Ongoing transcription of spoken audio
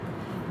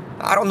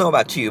I don't know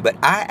about you, but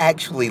I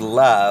actually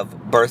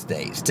love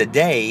birthdays.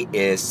 Today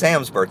is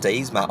Sam's birthday.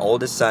 He's my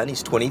oldest son.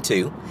 He's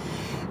 22.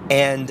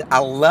 And I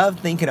love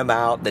thinking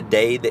about the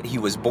day that he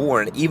was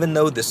born, even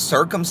though the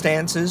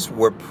circumstances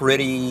were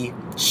pretty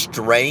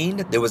strained.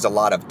 There was a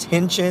lot of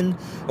tension.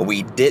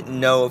 We didn't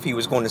know if he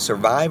was going to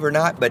survive or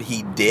not, but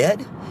he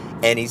did.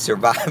 And he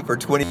survived for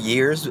 20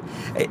 years,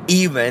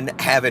 even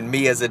having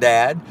me as a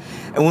dad.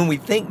 And when we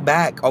think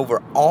back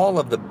over all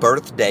of the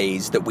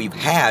birthdays that we've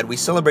had, we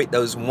celebrate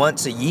those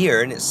once a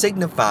year, and it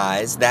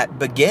signifies that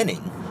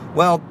beginning.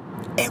 Well,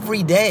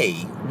 every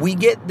day we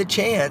get the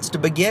chance to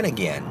begin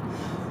again.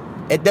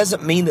 It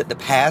doesn't mean that the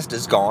past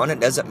is gone. It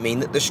doesn't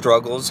mean that the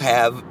struggles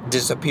have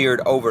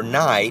disappeared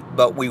overnight,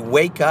 but we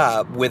wake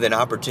up with an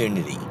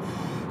opportunity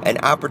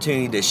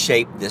to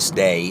shape this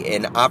day,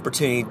 an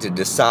opportunity to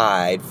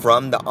decide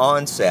from the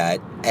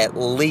onset, at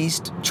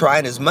least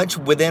trying as much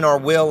within our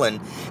will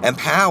and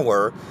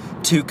power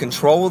to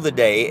control the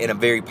day in a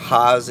very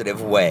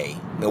positive way.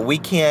 Now, we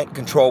can't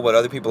control what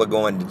other people are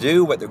going to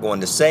do, what they're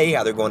going to say,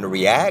 how they're going to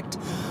react,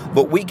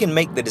 but we can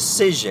make the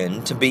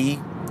decision to be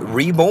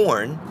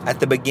reborn at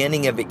the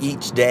beginning of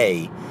each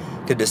day,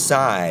 to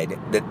decide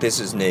that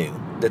this is new,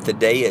 that the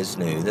day is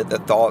new, that the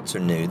thoughts are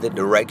new, that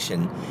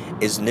direction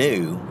is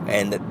new,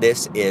 and that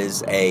this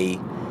is a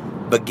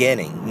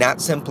beginning,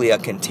 not simply a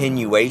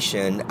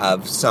continuation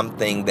of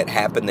something that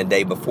happened the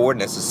day before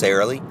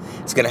necessarily.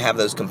 It's going to have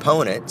those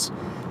components,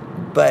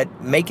 but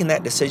making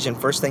that decision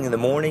first thing in the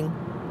morning,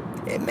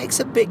 it makes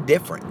a big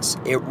difference.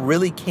 It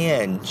really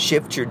can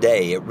shift your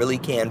day. It really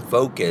can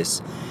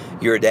focus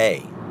your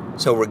day.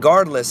 So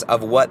regardless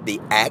of what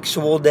the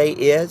actual day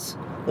is,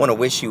 I want to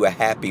wish you a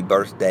happy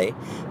birthday.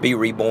 Be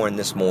reborn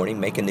this morning.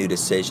 Make a new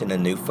decision, a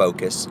new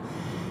focus.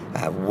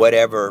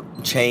 Whatever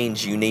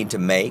change you need to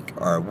make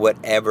or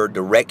whatever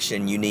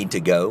direction you need to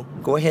go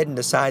ahead and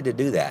decide to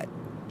do that.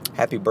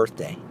 Happy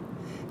birthday.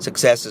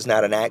 Success is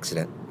not an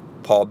accident.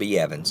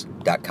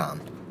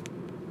 PaulBEvans.com